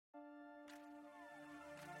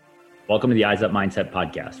Welcome to the Eyes Up Mindset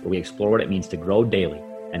podcast, where we explore what it means to grow daily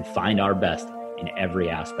and find our best in every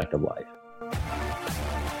aspect of life.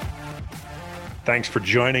 Thanks for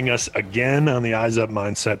joining us again on the Eyes Up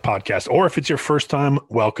Mindset podcast. Or if it's your first time,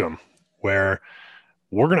 welcome, where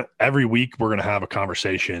every week we're going to have a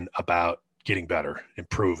conversation about getting better,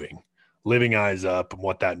 improving, living eyes up, and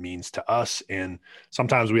what that means to us. And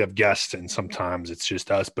sometimes we have guests and sometimes it's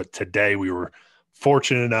just us. But today we were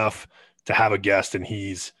fortunate enough to have a guest, and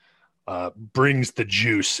he's brings the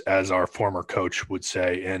juice, as our former coach would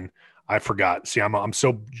say. And I forgot. See, I'm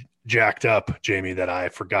so jacked up, Jamie, that I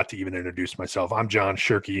forgot to even introduce myself. I'm John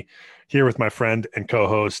Shirky, here with my friend and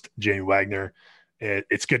co-host Jamie Wagner.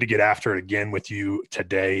 It's good to get after it again with you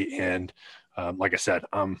today. And like I said,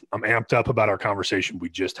 I'm amped up about our conversation we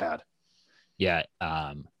just had. Yeah,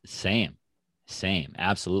 same,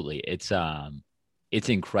 absolutely. It's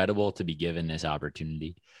incredible to be given this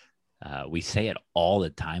opportunity. We say it all the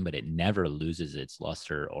time, but it never loses its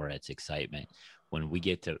luster or its excitement when we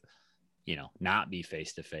get to, not be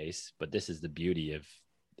face to face. But this is the beauty of,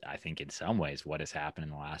 I think in some ways, what has happened in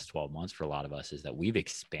the last 12 months for a lot of us is that we've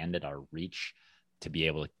expanded our reach to be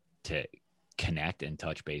able to connect and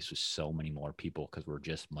touch base with so many more people, because we're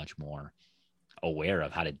just much more aware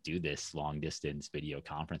of how to do this long distance video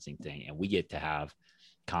conferencing thing. And we get to have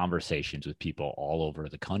conversations with people all over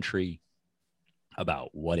the country about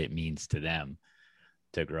what it means to them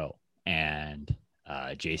to grow. And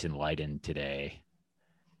Jason Leiden today,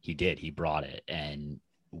 he brought it, and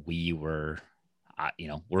we're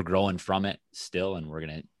growing from it still, and we're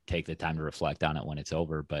going to take the time to reflect on it when it's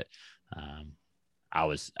over. But I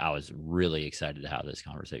was really excited to have this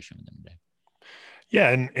conversation with him today. Yeah.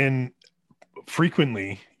 And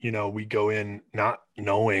frequently, we go in not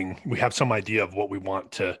knowing, we have some idea of what we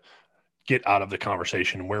want to get out of the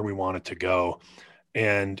conversation and where we want it to go.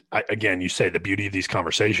 And again, you say the beauty of these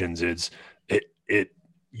conversations is it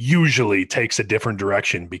usually takes a different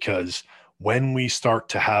direction, because when we start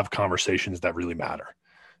to have conversations that really matter,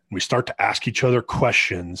 we start to ask each other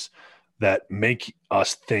questions that make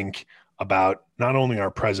us think about not only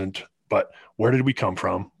our present, but where did we come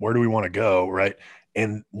from? Where do we want to go? Right.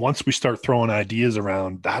 And once we start throwing ideas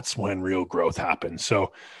around, that's when real growth happens.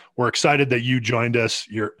 So we're excited that you joined us.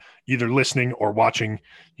 You're either listening or watching.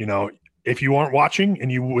 If you aren't watching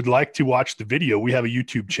and you would like to watch the video, we have a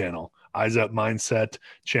YouTube channel, Eyes Up Mindset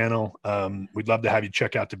channel. We'd love to have you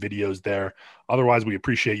check out the videos there. Otherwise, we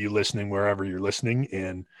appreciate you listening wherever you're listening,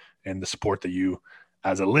 and the support that you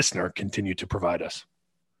as a listener continue to provide us.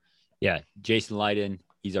 Yeah. Jason Leiden,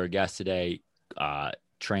 he's our guest today.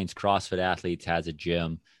 Trains CrossFit athletes, has a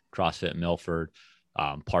gym, CrossFit Milford,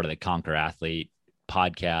 part of the Conquer Athlete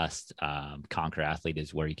podcast. Conquer Athlete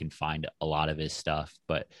is where you can find a lot of his stuff,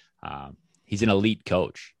 but he's an elite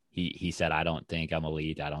coach. He said, I don't think I'm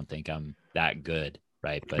elite. I don't think I'm that good.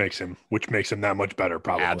 Right. Which makes him that much better,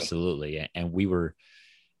 probably. Absolutely. And we were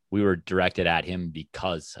directed at him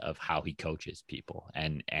because of how he coaches people.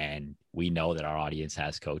 And we know that our audience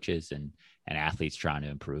has coaches and athletes trying to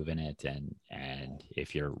improve in it. And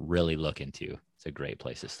if you're really looking to, it's a great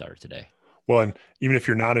place to start today. Well, and even if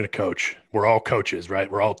you're not a coach, we're all coaches,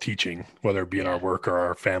 right? We're all teaching, whether it be in our work or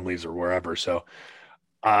our families or wherever. So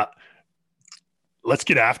let's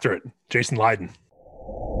get after it. Jason Leiden.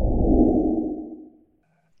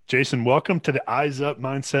 Jason, welcome to the Eyes Up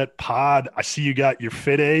Mindset pod. I see you got your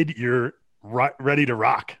Fit Aid. You're ready to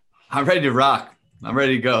rock. I'm ready to rock. I'm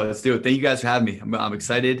ready to go. Let's do it. Thank you guys for having me. I'm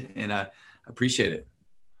excited, and I appreciate it.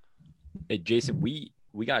 Hey, Jason, we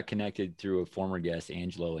got connected through a former guest,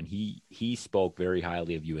 Angelo, and he spoke very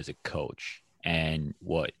highly of you as a coach. And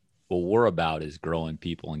what we're about is growing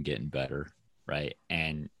people and getting better, right?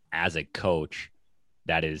 And as a coach,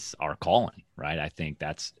 that is our calling, right? I think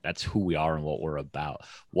that's who we are and what we're about.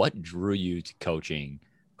 What drew you to coaching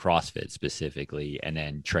CrossFit specifically, and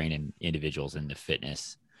then training individuals in the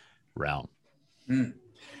fitness realm?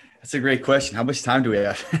 That's a great question. How much time do we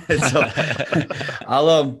have? So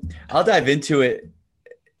I'll dive into it.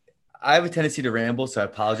 I have a tendency to ramble, so I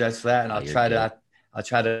apologize for that. And I'll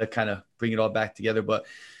try to kind of bring it all back together. But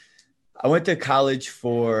I went to college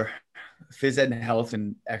for phys ed and health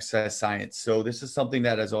and exercise science. So this is something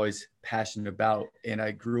that I was always passionate about. And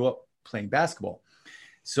I grew up playing basketball.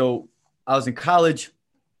 So I was in college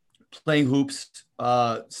playing hoops,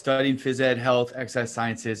 studying phys ed, health, exercise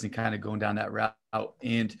sciences, and kind of going down that route.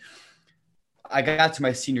 And I got to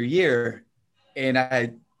my senior year,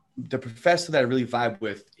 and the professor that I really vibe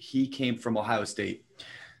with, he came from Ohio State.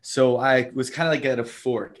 So I was kind of like at a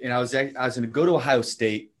fork, and I was going to go to Ohio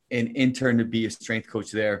State and intern to be a strength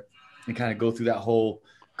coach there and kind of go through that whole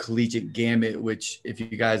collegiate gamut, which if you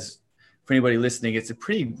guys for anybody listening, it's a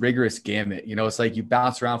pretty rigorous gamut. You know, it's like you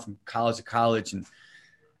bounce around from college to college and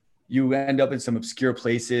you end up in some obscure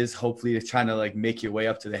places, hopefully to trying to like make your way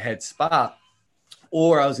up to the head spot.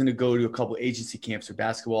 Or I was going to go to a couple agency camps for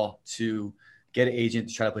basketball to get an agent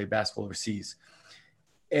to try to play basketball overseas.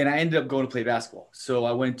 And I ended up going to play basketball. So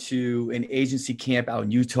I went to an agency camp out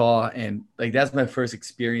in Utah, and like that's my first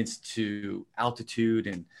experience to altitude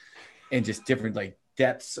and just different like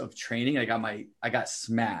depths of training. I got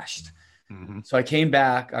smashed. Mm-hmm. So I came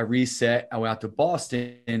back, I reset, I went out to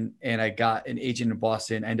Boston, and I got an agent in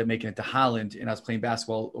Boston. I ended up making it to Holland, and I was playing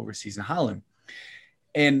basketball overseas in Holland.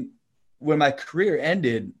 And when my career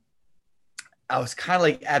ended, I was kind of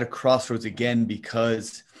like at a crossroads again,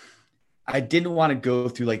 because I didn't want to go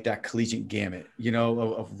through like that collegiate gamut, you know,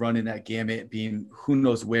 of running that gamut, being who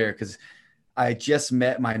knows where. Cause I just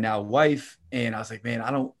met my now wife, and I was like, man,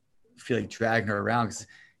 I don't feel like dragging her around. Cause,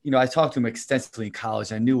 you know, I talked to him extensively in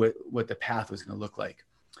college. I knew what the path was going to look like.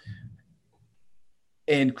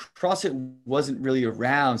 And CrossFit wasn't really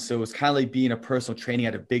around. So it was kind of like being a personal training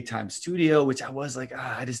at a big time studio, which I was like,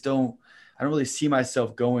 I don't really see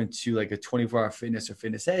myself going to like a 24-hour fitness or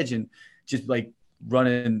Fitness Edge and just like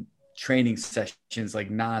running training sessions like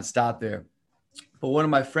nonstop there. But one of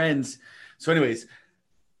my friends, so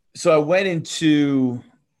I went into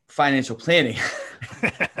financial planning.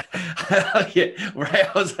 Yeah, right.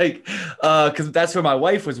 I was like, because that's where my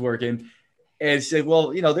wife was working. And she said,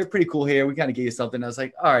 well, you know, they're pretty cool here. We kind of gave you something. I was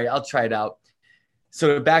like, all right, I'll try it out.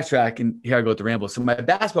 So to backtrack, and here I go with the ramble. So my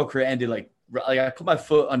basketball career ended like I put my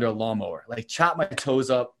foot under a lawnmower, like chopped my toes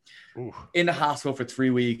up. Ooh. In the hospital for 3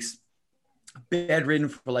 weeks, bedridden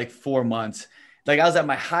for like 4 months. Like I was at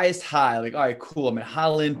my highest high, like, all right, cool. I'm in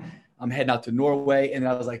Holland. I'm heading out to Norway. And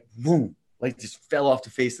then I was like, boom, like just fell off the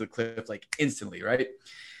face of the cliff, like instantly. Right.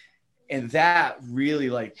 And that really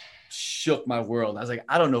like shook my world. I was like,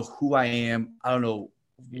 I don't know who I am. I don't know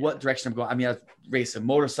what direction I'm going. I mean, I was racing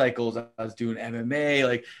motorcycles. I was doing MMA.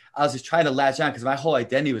 Like I was just trying to latch on because my whole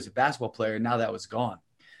identity was a basketball player. And now that was gone.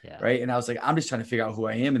 Yeah. Right. And I was like, I'm just trying to figure out who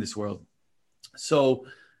I am in this world. So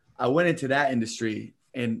I went into that industry,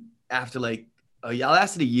 and after like, I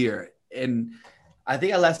lasted a year, and I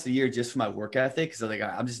think I lasted a year just for my work ethic. Cause I was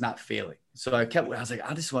like, I'm just not failing. So I was like,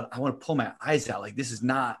 I want to pull my eyes out. Like, this is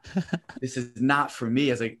not for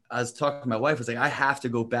me. I was talking to my wife. I was like, I have to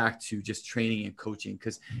go back to just training and coaching.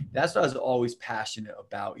 Cause that's what I was always passionate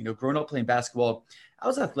about. You know, growing up playing basketball, I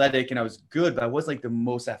was athletic and I was good, but I wasn't like the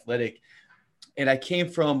most athletic. And I came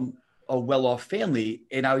from a well-off family,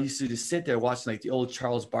 and I used to just sit there watching like the old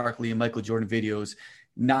Charles Barkley and Michael Jordan videos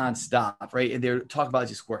nonstop, right? And they're talking about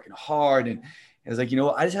just working hard, and I was like, you know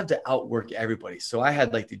what? I just have to outwork everybody. So I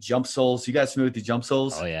had like the jump soles. You guys familiar with the jump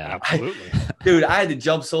soles? Oh yeah, absolutely. Dude, I had the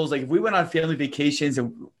jump soles. Like if we went on family vacations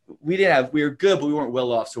and we were good, but we weren't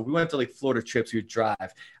well off. So we went to like Florida trips. We would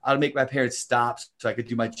drive. I would make my parents stop so I could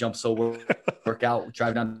do my jump sole workout,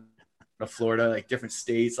 drive down to Florida, like different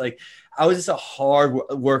states. Like I was just a hard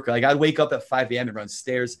worker. Like I'd wake up at 5 a.m. and run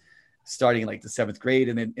stairs starting in like the 7th grade.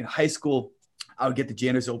 And then in high school, I would get the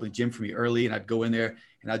janitors to open the gym for me early, and I'd go in there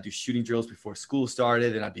and I'd do shooting drills before school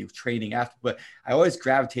started, and I'd be training after. But I always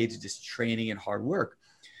gravitated to just training and hard work.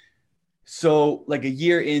 So like a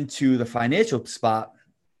year into the financial spot,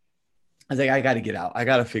 I was like, I got to get out. I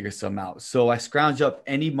got to figure something out. So I scrounged up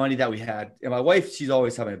any money that we had. And my wife, she's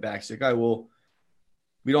always having it back. She's like, all right, well,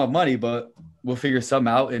 we don't have money, but we'll figure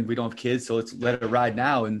something out, and we don't have kids. So let's let it ride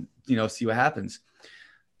now and, you know, see what happens.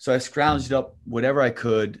 So I scrounged up whatever I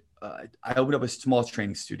could. I opened up a small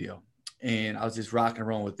training studio, and I was just rocking and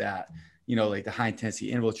rolling with that, you know, like the high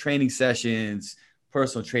intensity interval training sessions,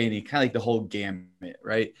 personal training, kind of like the whole gamut.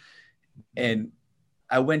 Right. And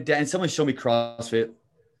I went down, and someone showed me CrossFit, and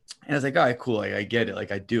I was like, all right, cool. Like, I get it.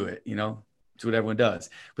 Like I do it, you know, it's what everyone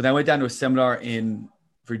does. But then I went down to a seminar in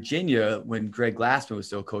Virginia when Greg Glassman was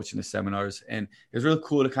still coaching the seminars, and it was really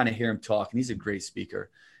cool to kind of hear him talk. And he's a great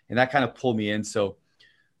speaker, and that kind of pulled me in. So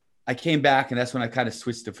I came back, and that's when I kind of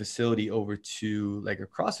switched the facility over to like a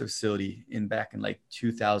CrossFit facility back in like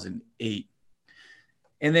 2008.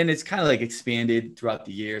 And then it's kind of like expanded throughout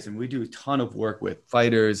the years, and we do a ton of work with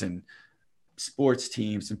fighters and sports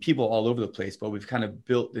teams and people all over the place, but we've kind of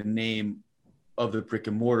built the name of the brick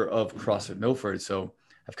and mortar of CrossFit Milford. So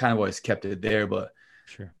I've kind of always kept it there, but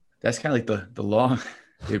sure, that's kind of like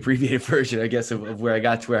the abbreviated version, I guess, of where I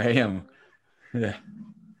got to where I am. Yeah.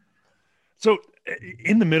 So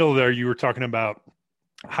in the middle there, you were talking about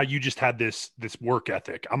how you just had this work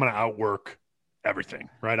ethic. I'm going to outwork everything,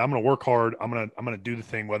 right? I'm going to work hard. I'm going to do the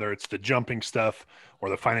thing, whether it's the jumping stuff or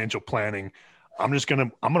the financial planning. I'm going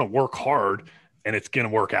to work hard, and it's going to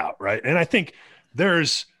work out. Right. And I think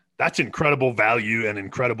that's that's incredible value and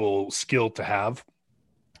incredible skill to have.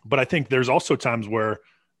 But I think there's also times where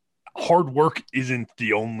hard work isn't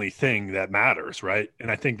the only thing that matters, right?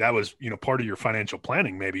 And I think that was, part of your financial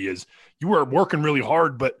planning maybe is you were working really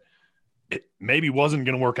hard, but it maybe wasn't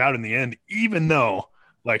going to work out in the end, even though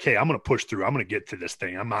like, hey, I'm going to push through. I'm going to get to this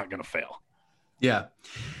thing. I'm not going to fail. Yeah.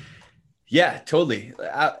 Yeah, totally.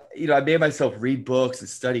 I made myself read books and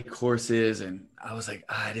study courses, and I was like,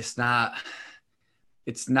 it's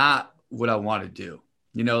not what I want to do.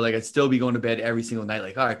 Like I'd still be going to bed every single night.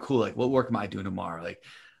 Like, all right, cool. Like what work am I doing tomorrow? Like,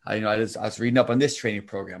 I was reading up on this training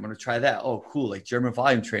program. I'm going to try that. Oh, cool. Like German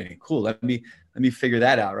volume training. Cool. Let me figure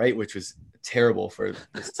that out. Right. Which was terrible for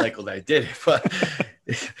the cycle that I did. But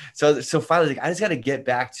so finally, like, I just got to get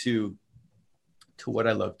back to what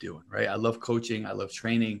I love doing. Right. I love coaching. I love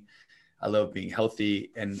training. I love being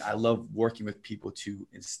healthy, and I love working with people to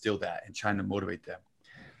instill that and trying to motivate them.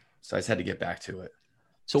 So I just had to get back to it.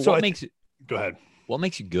 Go ahead. What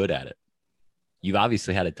makes you good at it? You've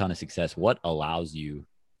obviously had a ton of success. What allows you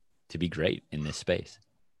to be great in this space?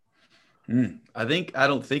 I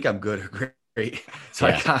don't think I'm good or great. So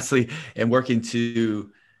I constantly am working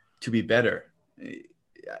to be better.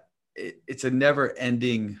 It's a never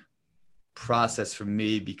ending process for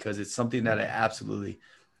me because it's something that I absolutely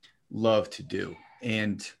love to do.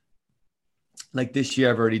 And like this year,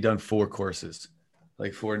 I've already done 4 courses,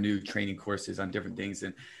 like 4 new training courses on different things.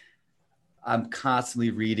 And I'm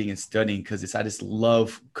constantly reading and studying because I just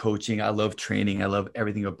love coaching. I love training. I love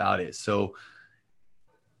everything about it. So,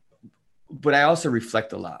 but I also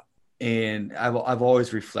reflect a lot. And I've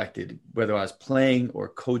always reflected, whether I was playing or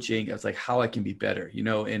coaching, I was like, how I can be better,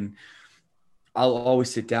 and I'll always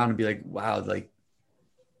sit down and be like, wow,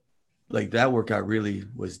 like that workout really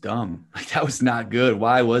was dumb. Like that was not good.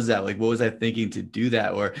 Why was that? Like, what was I thinking to do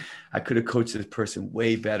that? Or I could have coached this person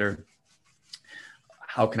way better.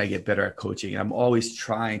 How can I get better at coaching? And I'm always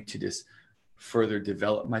trying to just further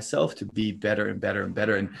develop myself to be better and better and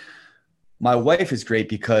better. And my wife is great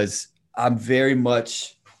because I can very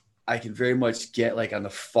much get like on the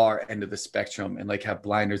far end of the spectrum and like have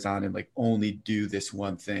blinders on and like only do this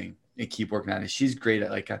one thing and keep working on it. She's great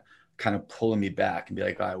at like kind of pulling me back and be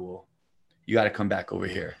like, all right, well, you got to come back over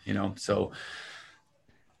here, So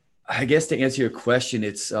I guess to answer your question,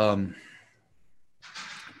 it's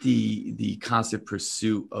the constant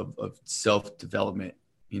pursuit of self-development,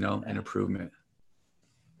 and improvement.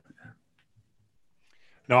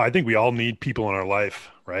 No, I think we all need people in our life,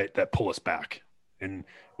 right, that pull us back. And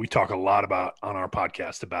we talk a lot on our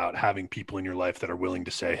podcast about having people in your life that are willing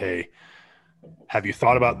to say, hey, have you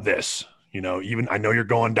thought about this? Even I know you're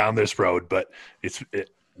going down this road, but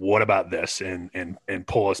what about this? And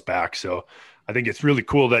pull us back. So I think it's really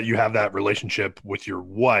cool that you have that relationship with your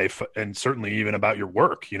wife, and certainly even about your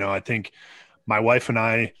work. I think my wife and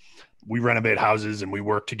I, we renovate houses and we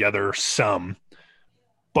work together some,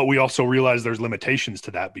 but we also realize there's limitations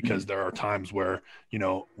to that because there are times where,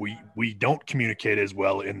 we don't communicate as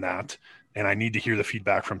well in that. And I need to hear the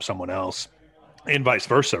feedback from someone else and vice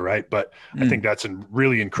versa. Right. But I think that's a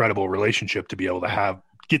really incredible relationship to be able to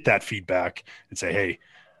get that feedback and say, hey,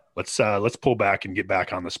 let's pull back and get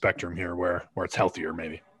back on the spectrum here where it's healthier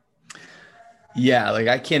maybe. Yeah. Like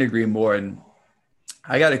I can't agree more. And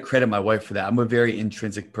I got to credit my wife for that. I'm a very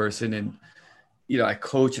intrinsic person, and, I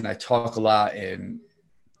coach and I talk a lot and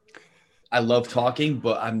I love talking,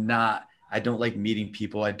 but I don't like meeting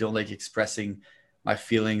people. I don't like expressing my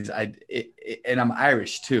feelings. And I'm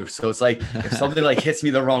Irish too. So it's like, if something like hits me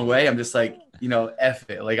the wrong way, I'm just like, F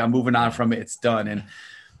it. Like I'm moving on from it. It's done. And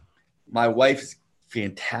my wife's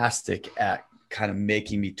fantastic at kind of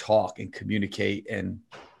making me talk and communicate. And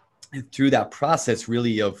through that process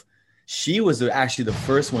she was actually the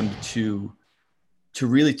first one to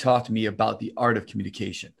really talk to me about the art of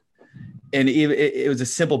communication. And it was a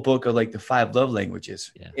simple book of like the 5 love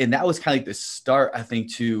languages. Yeah. And that was kind of like the start, I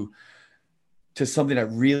think, to something that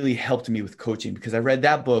really helped me with coaching, because I read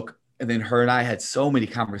that book and then her and I had so many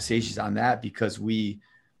conversations on that because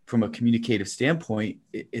from a communicative standpoint,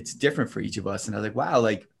 it's different for each of us. And I was like, wow,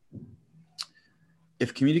 like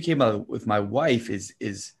if communicating with my wife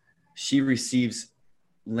is she receives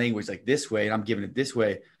language like this way and I'm giving it this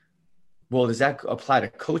way, well, does that apply to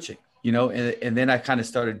coaching? And then I kind of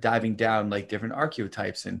started diving down like different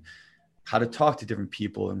archetypes and how to talk to different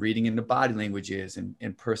people and reading into body languages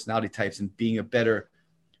and personality types and being a better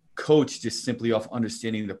coach just simply off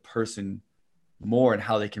understanding the person more and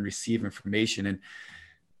how they can receive information. And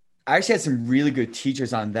I actually had some really good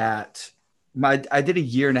teachers on that. I did a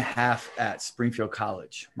 1.5 years at Springfield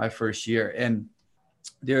College, my first year. And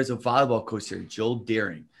there's a volleyball coach there, Joel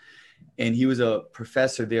Deering, and he was a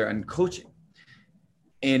professor there on coaching.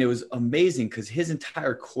 And it was amazing because his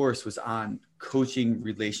entire course was on coaching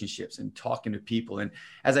relationships and talking to people. And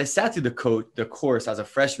as I sat through the course as a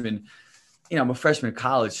freshman, I'm a freshman in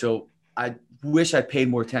college, so I wish I paid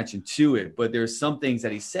more attention to it. But there's some things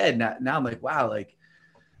that he said. Now I'm like, wow, like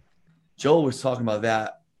Joel was talking about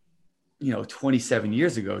that, 27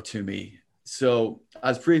 years ago to me. So I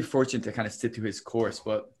was pretty fortunate to kind of sit through his course.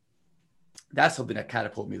 But that's something that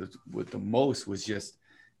catapulted me with the most was just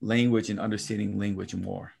language and understanding language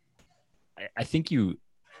more. I think you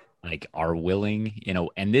are willing,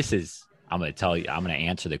 and this is, I'm going to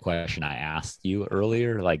answer the question I asked you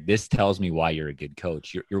earlier. Like, this tells me why you're a good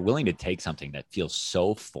coach. You're willing to take something that feels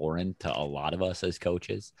so foreign to a lot of us as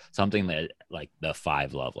coaches, something that like the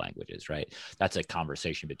 5 love languages, right? That's a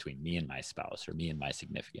conversation between me and my spouse or me and my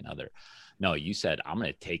significant other. No, you said, I'm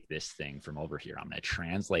going to take this thing from over here. I'm going to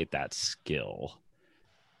translate that skill,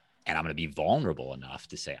 and I'm going to be vulnerable enough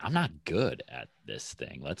to say, I'm not good at this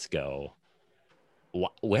thing. Let's go.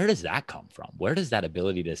 Where does that come from? Where does that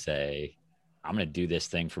ability to say, I'm going to do this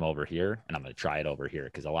thing from over here and I'm going to try it over here?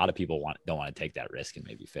 Because a lot of people don't want to take that risk and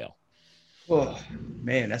maybe fail. Oh,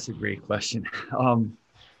 man, that's a great question. I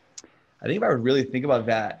think if I would really think about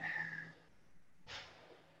that,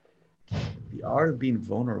 the art of being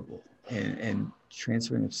vulnerable and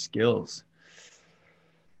transferring of skills.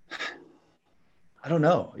 I don't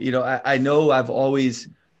know. I know I've always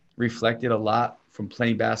reflected a lot from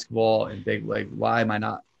playing basketball and big, like, why am I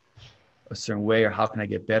not a certain way, or how can I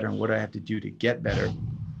get better, and what do I have to do to get better?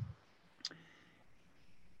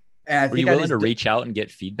 And were you willing to reach out and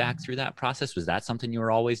get feedback through that process? Was that something you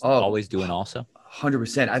were always doing also?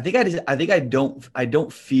 100%. I think I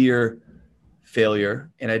don't fear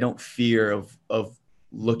failure, and I don't fear of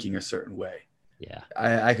looking a certain way. Yeah.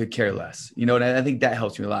 I could care less, and I think that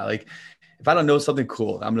helps me a lot. Like, if I don't know something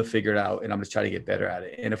cool, I'm going to figure it out and I'm going to try to get better at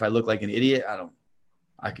it. And if I look like an idiot,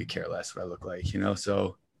 I could care less what I look like,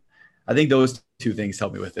 so I think those 2 things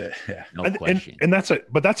help me with it. Yeah. No question. And that's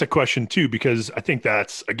a question too, because I think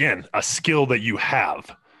that's, again, a skill that you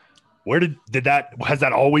have. Where has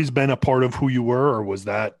that always been a part of who you were, or was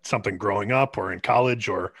that something growing up or in college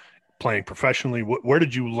or playing professionally? Where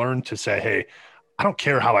did you learn to say, hey, I don't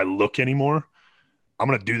care how I look anymore. I'm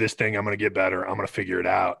going to do this thing. I'm going to get better. I'm going to figure it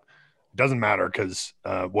out. It doesn't matter because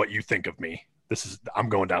what you think of me. I'm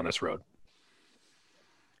going down this road.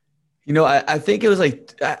 I think it was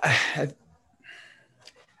like,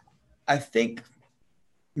 I think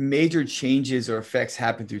major changes or effects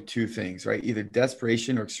happen through 2 things, right? Either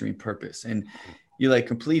desperation or extreme purpose. And you're like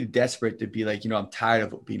completely desperate to be like, I'm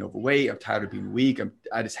tired of being overweight. I'm tired of being weak.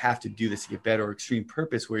 I just have to do this to get better. Or extreme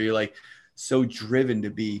purpose, where you're like so driven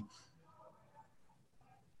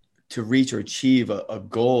to reach or achieve a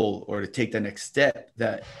goal or to take the next step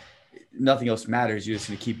that nothing else matters. You're just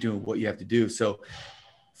going to keep doing what you have to do. So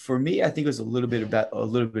for me, I think it was a little bit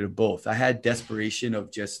of both. I had desperation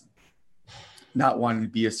of just not wanting to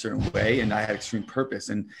be a certain way, and I had extreme purpose.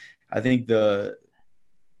 And I think the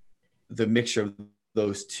mixture of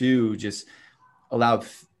those 2 just allowed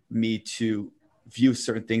me to view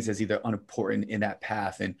certain things as either unimportant in that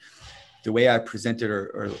path. And the way I presented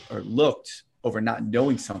or looked over not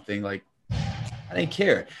knowing something, like, I didn't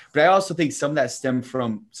care. But I also think some of that stemmed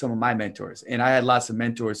from some of my mentors. And I had lots of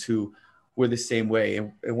mentors who were the same way.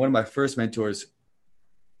 And one of my first mentors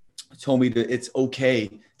told me that it's okay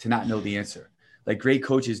to not know the answer. Like, great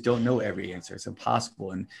coaches don't know every answer. It's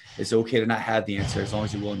impossible. And it's okay to not have the answer as long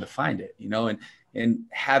as you're willing to find it, and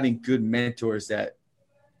having good mentors that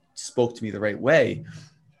spoke to me the right way,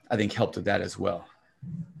 I think helped with that as well.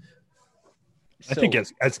 I think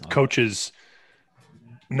as coaches,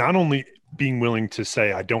 not only being willing to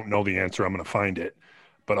say, I don't know the answer, I'm going to find it,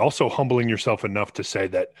 but also humbling yourself enough to say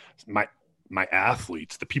that my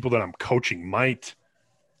athletes, the people that I'm coaching, might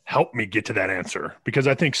help me get to that answer. Because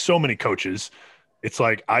I think so many coaches, it's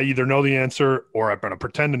like, I either know the answer or I'm going to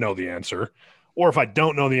pretend to know the answer. Or if I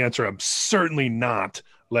don't know the answer, I'm certainly not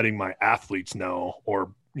letting my athletes know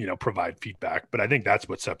or, provide feedback. But I think that's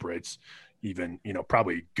what separates even,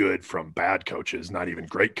 probably good from bad coaches, not even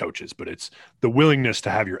great coaches, but it's the willingness to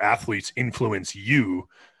have your athletes influence you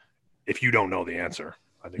if you don't know the answer.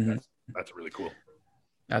 I think that's really cool.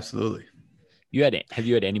 Absolutely. Have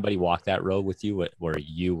you had anybody walk that road with you where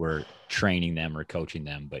you were training them or coaching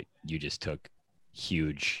them, but you just took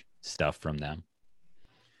huge stuff from them?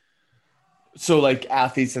 So like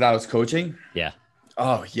athletes that I was coaching? Yeah.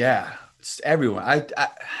 Oh yeah. It's everyone.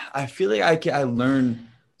 I feel like I learn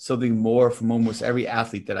something more from almost every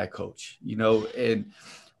athlete that I coach, and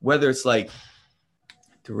whether it's like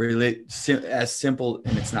as simple,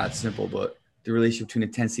 and it's not simple, but the relationship between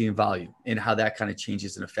intensity and volume and how that kind of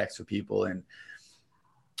changes and affects for people. And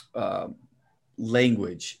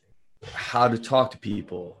language, how to talk to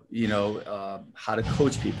people, how to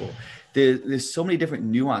coach people. There's so many different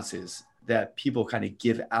nuances that people kind of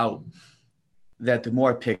give out that the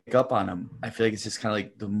more I pick up on them, I feel like it's just kind of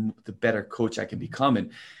like the better coach I can become.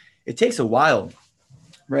 And it takes a while,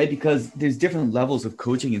 right? Because there's different levels of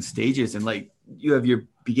coaching and stages. And like you have your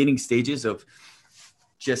beginning stages of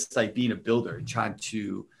just like being a builder and trying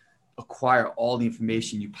to acquire all the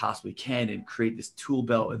information you possibly can and create this tool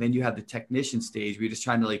belt. And then you have the technician stage where you're just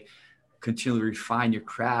trying to like continually refine your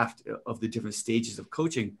craft of the different stages of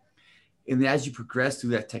coaching. And then as you progress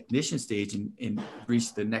through that technician stage and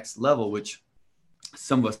reach the next level, which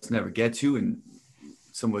some of us never get to and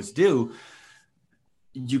some of us do,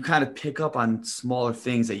 you kind of pick up on smaller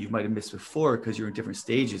things that you might have missed before because you're in different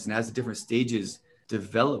stages. And as the different stages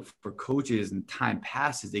develop for coaches and time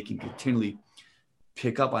passes, they can continually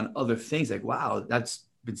pick up on other things like, wow, that's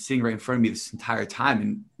been sitting right in front of me this entire time.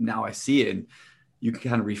 And now I see it. And you can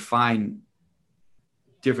kind of refine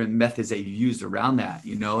different methods that you used around that,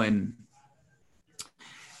 and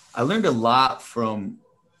I learned a lot from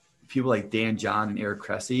people like Dan John and Eric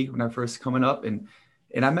Cressy when I first coming up. And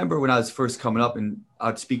I remember when I was first coming up and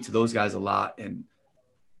I'd speak to those guys a lot. And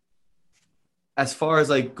as far as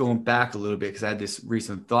like going back a little bit, because I had this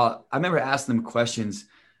recent thought, I remember asking them questions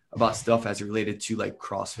about stuff as it related to like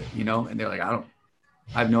CrossFit, and they're like, I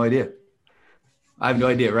have no idea.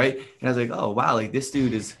 Right. And I was like, oh, wow. Like this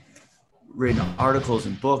dude is written articles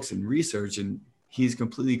and books and research, and he's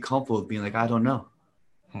completely comfortable with being like, I don't know.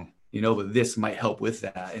 But this might help with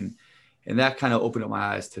that. And that kind of opened up my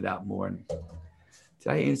eyes to that more. And did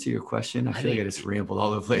I answer your question? I feel like I just rambled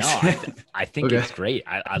all over the place. No, I think Okay. It's great.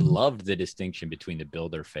 I loved the distinction between the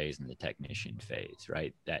builder phase and the technician phase,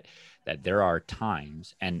 right? That there are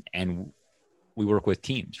times and we work with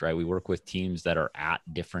teams, right? We work with teams that are at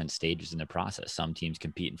different stages in the process. Some teams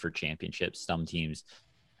competing for championships, some teams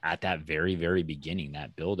at that very, very beginning,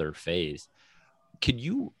 that builder phase. Could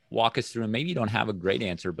you walk us through, and maybe you don't have a great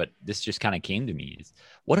answer, but this just kind of came to me, is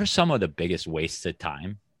what are some of the biggest wastes of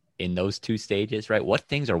time in those two stages, right? What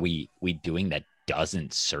things are we doing that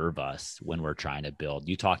doesn't serve us when we're trying to build?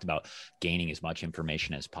 You talked about gaining as much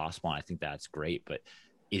information as possible, and I think that's great, but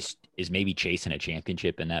is maybe chasing a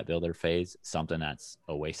championship in that builder phase something that's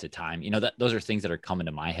a waste of time? Those are things that are coming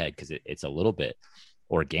to my head because it's a little bit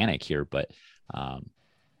organic here, but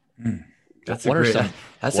what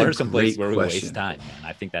are some places where we waste time, man?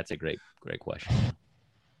 I think that's a great question.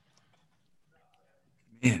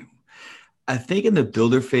 Man, I think in the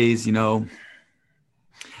builder phase, I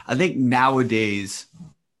think nowadays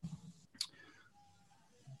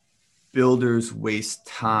builders waste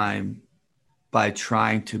time by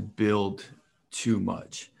trying to build too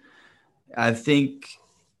much. I think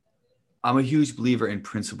I'm a huge believer in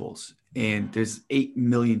principles, and there's 8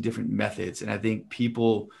 million different methods. And I think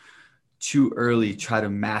people too early try to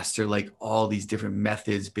master like all these different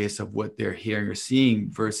methods based on what they're hearing or seeing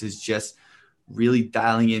versus just really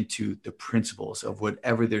dialing into the principles of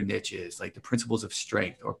whatever their niche is, like the principles of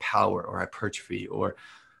strength or power or hypertrophy or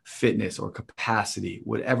fitness or capacity,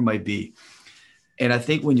 whatever it might be. And I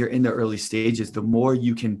think when you're in the early stages, the more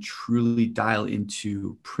you can truly dial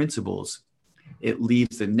into principles, it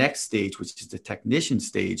leaves the next stage, which is the technician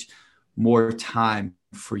stage, more time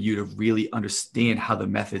for you to really understand how the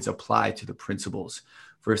methods apply to the principles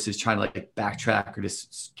versus trying to like backtrack or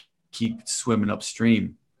just keep swimming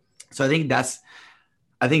upstream. So I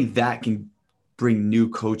think that can bring new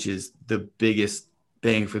coaches the biggest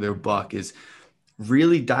bang for their buck, is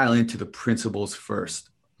really dial into the principles first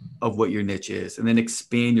of what your niche is, and then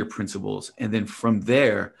expand your principles. And then from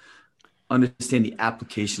there, understand the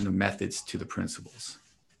application of methods to the principles.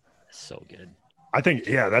 So good. I think,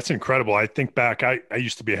 yeah, that's incredible. I think back, I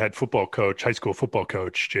used to be a head football coach, high school football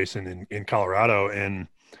coach, Jason, in Colorado. And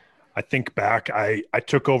I think back, I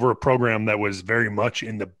took over a program that was very much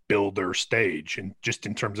in the builder stage. And just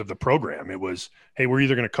in terms of the program, it was, hey, we're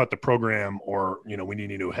either going to cut the program or, we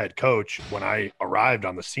need a new head coach when I arrived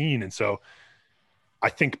on the scene. And so I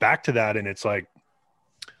think back to that, and it's like,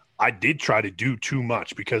 I did try to do too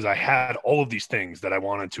much because I had all of these things that I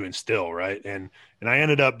wanted to instill. Right. And I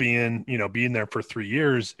ended up being there for 3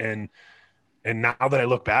 years. And now that I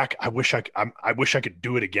look back, I wish I could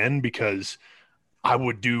do it again, because I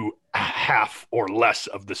would do half or less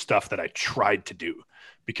of the stuff that I tried to do,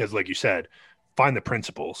 because like you said, find the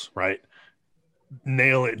principles, right?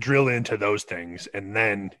 Nail it, drill into those things, and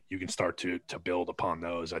then you can start to build upon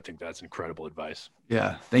those. I think that's incredible advice.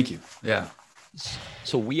 Yeah. Thank you. Yeah.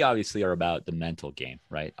 So we obviously are about the mental game,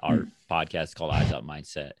 right? Our podcast is called Eyes Up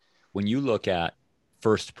Mindset. When you look at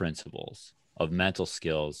first principles of mental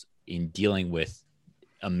skills in dealing with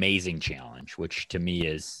amazing challenge, which to me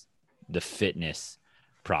is the fitness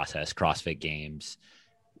process, CrossFit Games.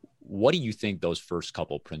 What do you think those first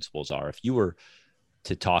couple principles are? If you were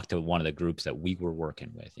to talk to one of the groups that we were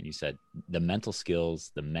working with and you said the mental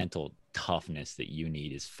skills, the mental toughness that you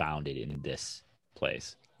need is founded in this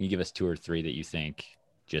place, can you give us 2 or 3 that you think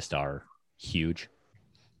just are huge?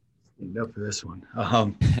 Up for this one.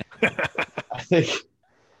 I think,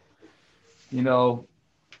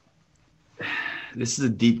 this is a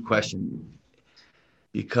deep question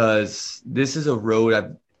because this is a road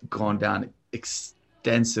I've gone down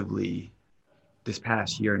extensively this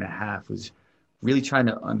past year and a half, was really trying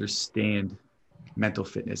to understand mental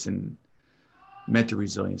fitness and mental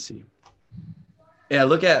resiliency. And I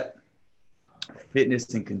look at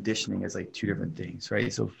fitness and conditioning as like 2 different things,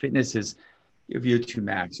 right? So fitness is your VO2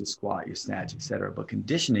 max, your squat, your snatch, etc. But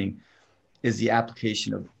conditioning is the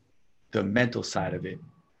application of the mental side of it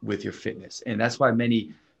with your fitness. And that's why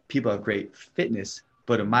many people have great fitness,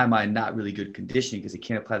 but in my mind, not really good conditioning because they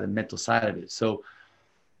can't apply the mental side of it. So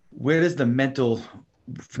where does the mental,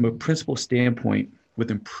 from a principle standpoint, with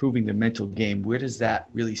improving the mental game, where does that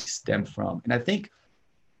really stem from? And I think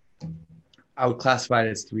I would classify it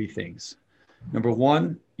as 3 things. Number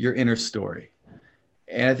 1, your inner story.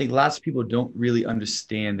 And I think lots of people don't really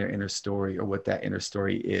understand their inner story or what that inner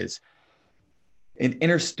story is. An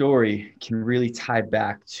inner story can really tie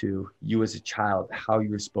back to you as a child, how you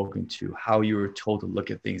were spoken to, how you were told to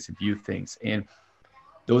look at things and view things. And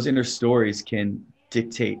those inner stories can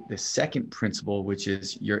dictate the second principle, which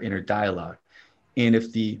is your inner dialogue. And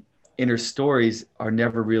if the inner stories are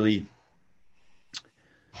never really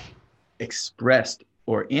expressed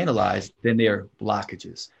or analyzed, then they are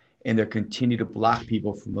blockages. And they'll continue to block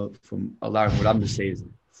people from allowing what I'm going to say is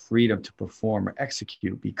freedom to perform or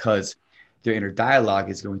execute, because their inner dialogue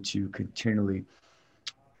is going to continually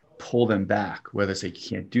pull them back, whether it's like, you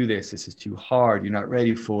can't do this is too hard, you're not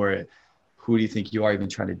ready for it, who do you think you are even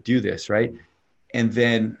trying to do this, right? And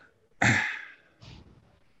then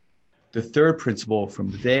the third principle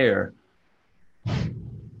from there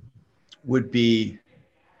would be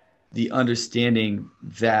the understanding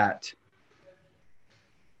that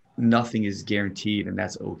nothing is guaranteed, and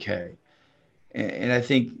that's okay. And I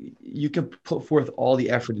think you can put forth all the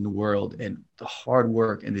effort in the world and the hard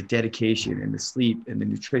work and the dedication and the sleep and the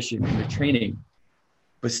nutrition and the training,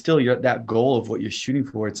 but still you're at that goal of what you're shooting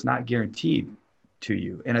for, it's not guaranteed to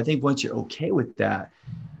you. And I think once you're okay with that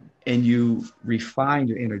and you refine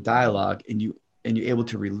your inner dialogue and you're able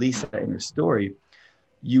to release that inner story,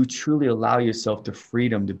 you truly allow yourself the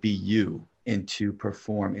freedom to be you and to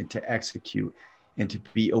perform and to execute and to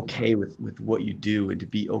be okay with what you do and to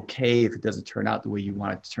be okay if it doesn't turn out the way you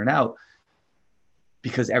want it to turn out,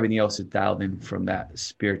 because everything else is dialed in from that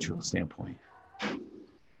spiritual standpoint.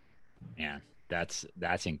 Man, that's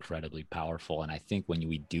incredibly powerful. And I think when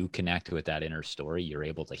we do connect with that inner story, you're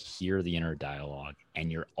able to hear the inner dialogue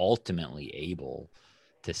and you're ultimately able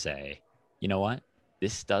to say, you know what?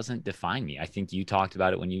 This doesn't define me. I think you talked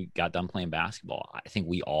about it when you got done playing basketball. I think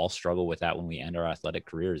we all struggle with that when we end our athletic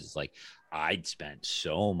careers. It's like, I'd spent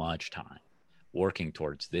so much time working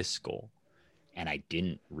towards this goal and I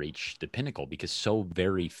didn't reach the pinnacle because so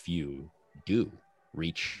very few do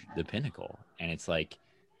reach the pinnacle. And it's like,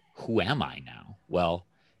 who am I now? Well,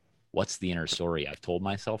 what's the inner story I've told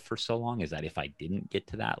myself for so long is that if I didn't get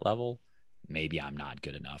to that level, maybe I'm not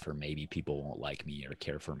good enough, or maybe people won't like me or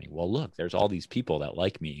care for me. Well, look, there's all these people that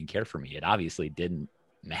like me and care for me. It obviously didn't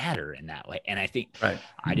matter in that way. And I think, right.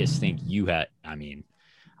 I just think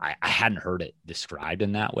I hadn't heard it described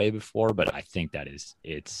in that way before, but I think that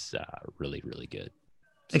it's really, really good.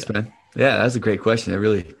 Thanks, man. Yeah, that's a great question. It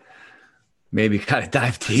really made me kind of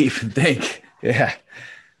dive deep and think. Yeah.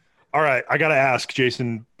 All right, I got to ask,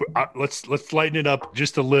 Jason, let's lighten it up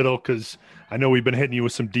just a little, because I know we've been hitting you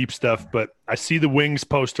with some deep stuff, but I see the Wings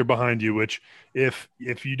poster behind you, which if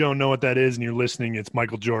you don't know what that is and you're listening, it's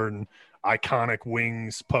Michael Jordan, iconic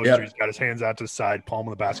Wings poster. Yep. He's got his hands out to the side, palm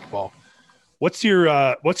of the basketball. What's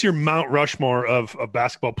your Mount Rushmore of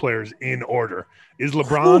basketball players in order? Is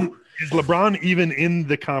LeBron even in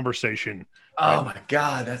the conversation? Oh my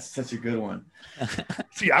God, that's such a good one.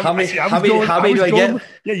 See, how many do I get?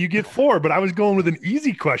 Yeah, you get 4, but I was going with an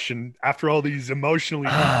easy question after all these emotionally.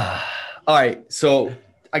 All right, so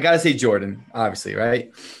I gotta say Jordan, obviously,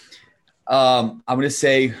 right? I'm gonna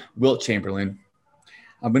say Wilt Chamberlain.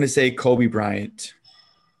 I'm gonna say Kobe Bryant.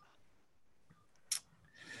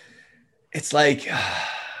 It's like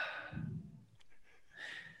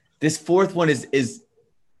this fourth one is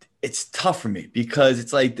it's tough for me because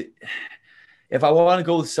it's like if I want to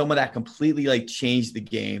go with someone that completely like changed the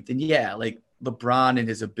game, then yeah, like LeBron and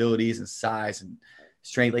his abilities and size and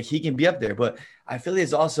strength. Like he can be up there, but I feel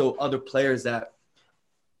there's also other players that,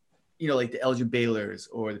 like the Elgin Baylors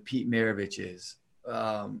or the Pete Maraviches.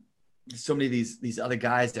 So many of these other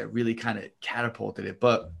guys that really kind of catapulted it.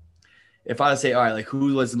 But if I would say, all right, like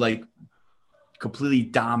who was like completely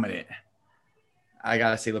dominant, I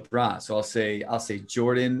gotta say LeBron. So I'll say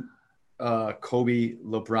Jordan, Kobe,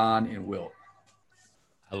 LeBron, and Wilt.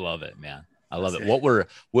 I love it, man. I love it.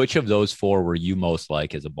 Which of those four were you most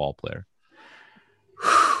like as a ball player?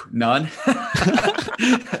 None.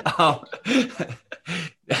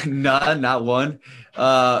 None, not one.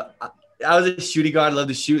 I was a shooting guard. I love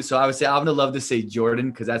to shoot. So I would say I'm gonna love to say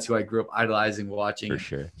Jordan because that's who I grew up idolizing, watching. For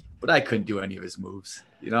sure. But I couldn't do any of his moves.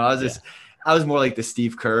 I was more like the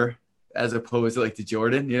Steve Kerr as opposed to like the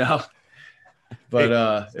Jordan,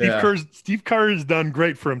 But Steve Kerr has done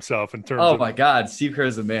great for himself in terms. Oh my God, Steve Kerr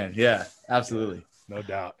is the man. Yeah, absolutely, no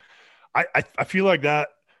doubt. I feel like that.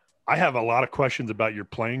 I have a lot of questions about your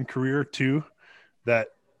playing career too. That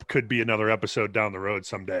could be another episode down the road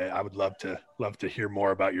someday. I would love to hear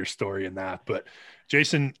more about your story in that. But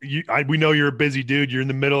Jason, we know you're a busy dude. You're in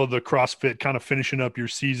the middle of the CrossFit, kind of finishing up your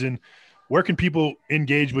season. Where can people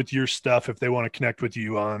engage with your stuff if they want to connect with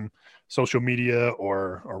you on social media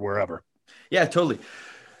or wherever? Yeah, totally.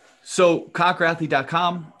 So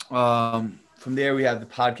conquerathlete.com. From there, we have the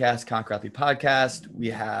podcast, Conquer Athlete Podcast. We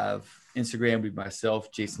have Instagram with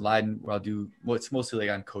myself, Jason Leiden, where I'll do what's mostly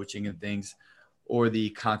like on coaching and things, or the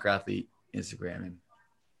Conquer Athlete Instagram. And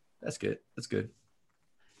that's good. That's good.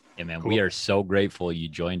 Yeah, man, Cool. We are so grateful you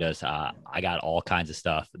joined us. I got all kinds of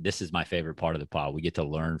stuff. This is my favorite part of the pod. We get to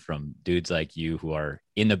learn from dudes like you who are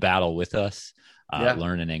in the battle with us,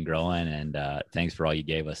 learning and growing. And thanks for all you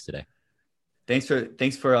gave us today. Thanks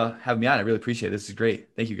for having me on. I really appreciate it. This is great.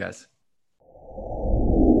 Thank you, guys.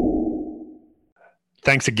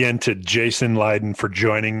 Thanks again to Jason Leiden for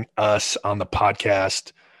joining us on the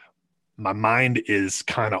podcast. My mind is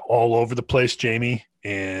kind of all over the place, Jamie,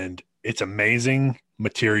 and it's amazing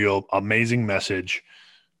material, amazing message.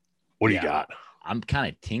 What do you got? I'm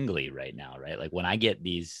kind of tingly right now, right? Like when I get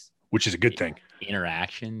these, which is a good thing,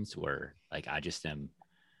 interactions where like I just am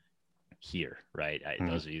here, right?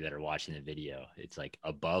 Those of you that are watching the video, it's like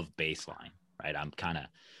above baseline, right?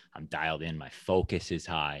 I'm dialed in. My focus is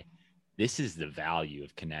high. This is the value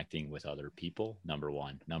of connecting with other people. Number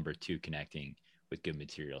one. Number two, connecting with good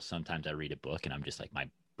material. Sometimes I read a book and I'm just like, my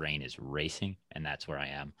brain is racing. And that's where I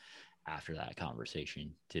am after that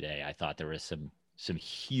conversation today. I thought there was some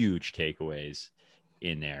huge takeaways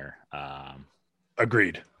in there.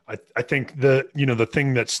 Agreed. I think the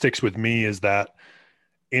thing that sticks with me is that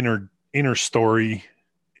inner story,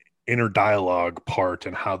 inner dialogue part,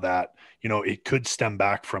 and how that, it could stem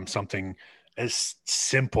back from something as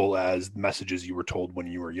simple as messages you were told when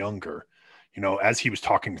you were younger. As he was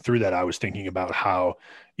talking through that, I was thinking about how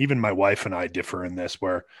even my wife and I differ in this,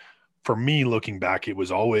 where for me, looking back, it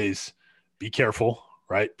was always be careful,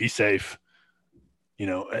 right? Be safe,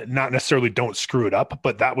 not necessarily don't screw it up,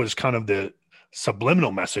 but that was kind of the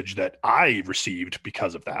subliminal message that I received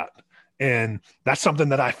because of that. And that's something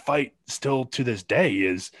that I fight still to this day,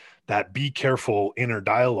 is that be careful inner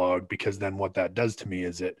dialogue, because then what that does to me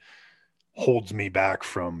is it holds me back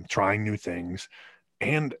from trying new things.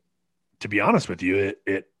 And to be honest with you,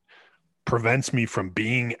 it prevents me from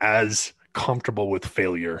being as comfortable with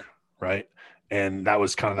failure. Right. And that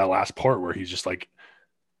was kind of that last part where he's just like,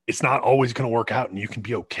 it's not always going to work out and you can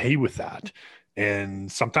be okay with that.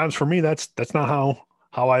 And sometimes for me, that's not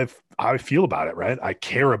how I feel about it. Right. I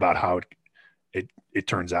care about how it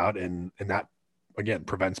turns out. And that again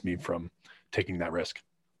prevents me from taking that risk.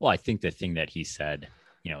 Well, I think the thing that he said,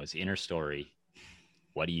 his inner story,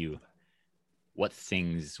 what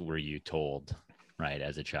things were you told, right,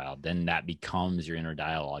 as a child? Then that becomes your inner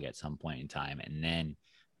dialogue at some point in time. And then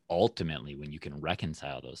ultimately, when you can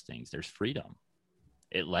reconcile those things, there's freedom.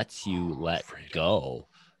 It lets you let go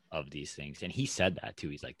of these things. And he said that too.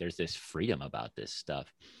 He's like, there's this freedom about this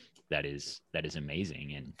stuff that is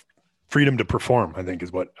amazing. And freedom to perform, I think,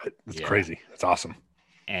 is crazy. It's awesome.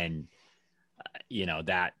 And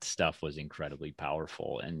that stuff was incredibly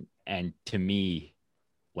powerful. And to me,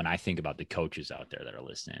 when I think about the coaches out there that are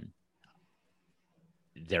listening,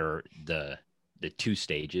 they're the two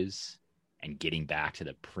stages, and getting back to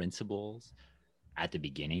the principles at the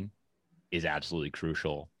beginning is absolutely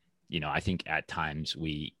crucial. I think at times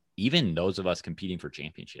even those of us competing for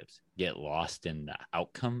championships, get lost in the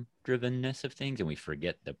outcome drivenness of things, and we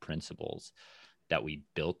forget the principles that we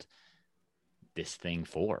built this thing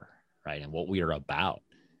for, right? And what we are about.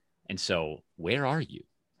 And so where are you?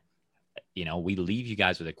 we leave you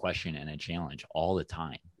guys with a question and a challenge all the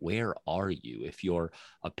time. Where are you? If you're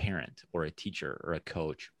a parent or a teacher or a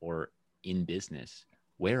coach or in business,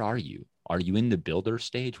 where are you? Are you in the builder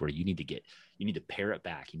stage where you need to pare it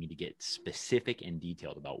back? You need to get specific and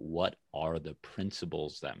detailed about what are the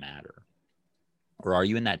principles that matter? Or are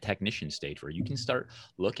you in that technician stage where you can start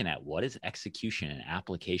looking at what does execution and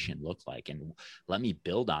application look like? And let me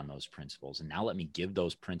build on those principles. And now let me give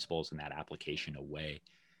those principles and that application away.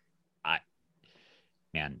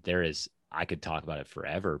 I could talk about it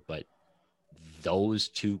forever, but those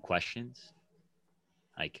two questions,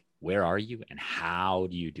 like where are you and how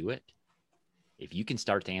do you do it? If you can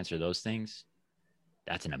start to answer those things,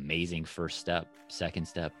 that's an amazing first step, second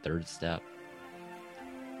step, third step.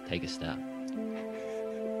 Take a step.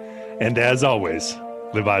 And as always,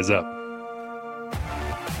 live eyes up.